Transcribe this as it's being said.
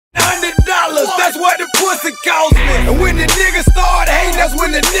pussy cost me. And when the nigga started hating, that's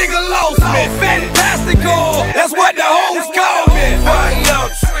when the nigga lost me. Fantastical, that's what the hoes call me.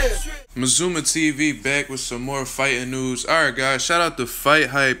 Mazuma TV back with some more fighting news. Alright guys, shout out to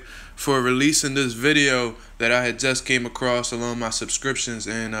FightHype for releasing this video that I had just came across along my subscriptions.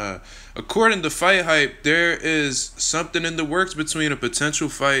 And according to FightHype, there is something in the works between a potential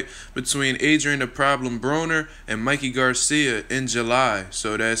fight between Adrien the Problem Broner and Mikey Garcia in July.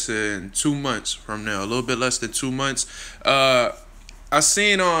 So that's in 2 months from now, a little bit less than 2 months. I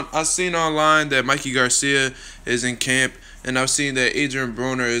seen online that Mikey Garcia is in camp, and I've seen that Adrien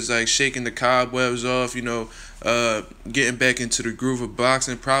Broner is like shaking the cobwebs off, you know, getting back into the groove of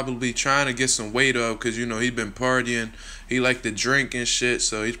boxing, probably trying to get some weight up because, you know, he's been partying. He like to drink and shit,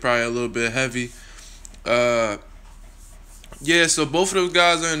 so he's probably a little bit heavy. Yeah, so both of those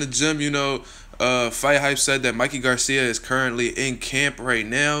guys are in the gym, you know. FightHype said that Mikey Garcia is currently in camp right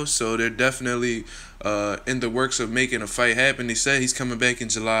now, so they're definitely in the works of making a fight happen. He said he's coming back in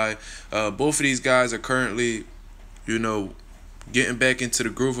July. Both of these guys are currently, you know, getting back into the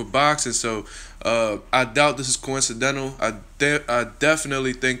groove of boxing, so I doubt this is coincidental. I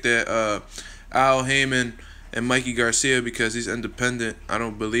definitely think that Al Heyman and Mikey Garcia, because he's independent, I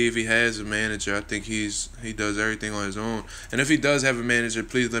don't believe he has a manager. I think he does everything on his own. And if he does have a manager,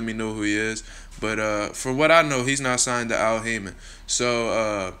 please let me know who he is. But from what I know, he's not signed to Al Heyman.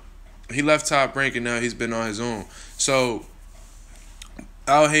 So he left Top Rank and now he's been on his own. So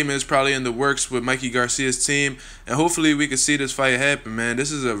Al Heyman is probably in the works with Mikey Garcia's team, and hopefully we can see this fight happen, man.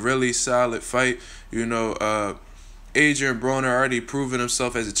 This is a really solid fight. You know, Adrien Broner already proven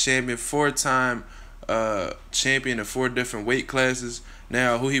himself as a champion, 4-time champion in 4 different weight classes.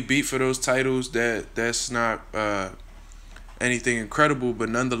 Now, who he beat for those titles, that's not anything incredible, but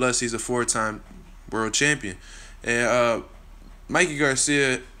nonetheless, he's a 4-time world champion. And Mikey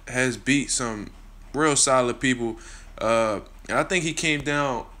Garcia has beat some real solid people. And I think he came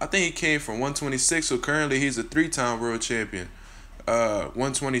down, I think he came from 126, so currently he's a 3-time world champion.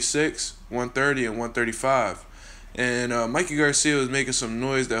 126, 130, and 135. And Mikey Garcia was making some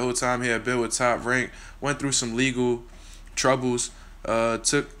noise the whole time he had been with Top Rank. Went through some legal troubles.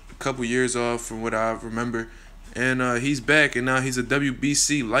 Took a couple years off from what I remember. And he's back, and now he's a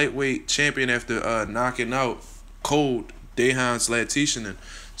WBC lightweight champion after knocking out cold Dejan Zlaticanin.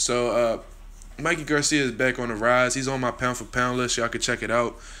 So Mikey Garcia is back on the rise. He's on my pound-for-pound list. Y'all can check it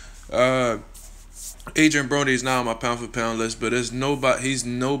out. Adrien Broner is not on my pound-for-pound list, but he's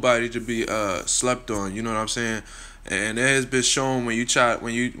nobody to be slept on. You know what I'm saying? And it has been shown when you try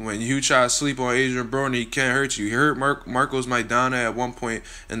to sleep on Adrien Broner, he can't hurt you. He hurt Marcos Maidana at one point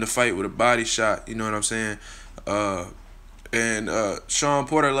in the fight with a body shot. You know what I'm saying? And Sean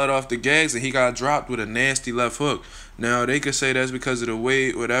Porter let off the gags, and he got dropped with a nasty left hook. Now, they could say that's because of the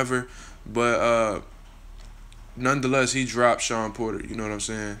weight, whatever, but nonetheless, he dropped Sean Porter. You know what I'm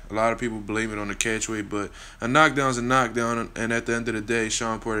saying? A lot of people blame it on the catch weight, but a knockdown's a knockdown, and at the end of the day,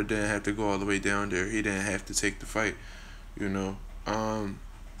 Sean Porter didn't have to go all the way down there. He didn't have to take the fight, you know.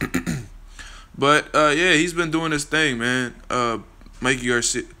 But yeah, he's been doing his thing, man. Mikey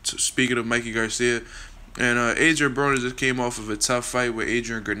Garcia. Speaking of Mikey Garcia, and Adrien Broner just came off of a tough fight with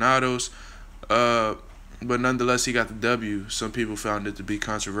Adrian Granados. But nonetheless, he got the W. Some people found it to be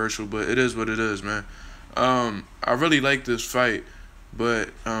controversial, but it is what it is, man. I really like this fight, but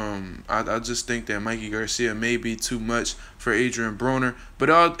I just think that Mikey Garcia may be too much for Adrien Broner. But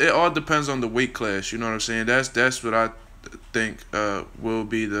it all depends on the weight class. You know what I'm saying? That's what I think will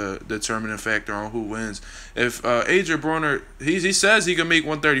be the determining factor on who wins. If Adrien Broner, he says he can make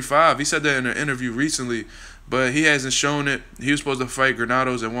 135. He said that in an interview recently, but he hasn't shown it. He was supposed to fight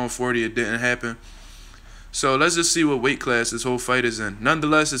Granados at 140. It didn't happen. So let's just see what weight class this whole fight is in.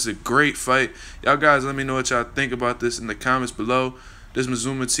 Nonetheless, it's a great fight. Y'all guys, let me know what y'all think about this in the comments below. This is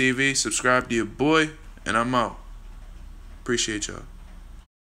Mazuma TV. Subscribe to your boy, and I'm out. Appreciate y'all.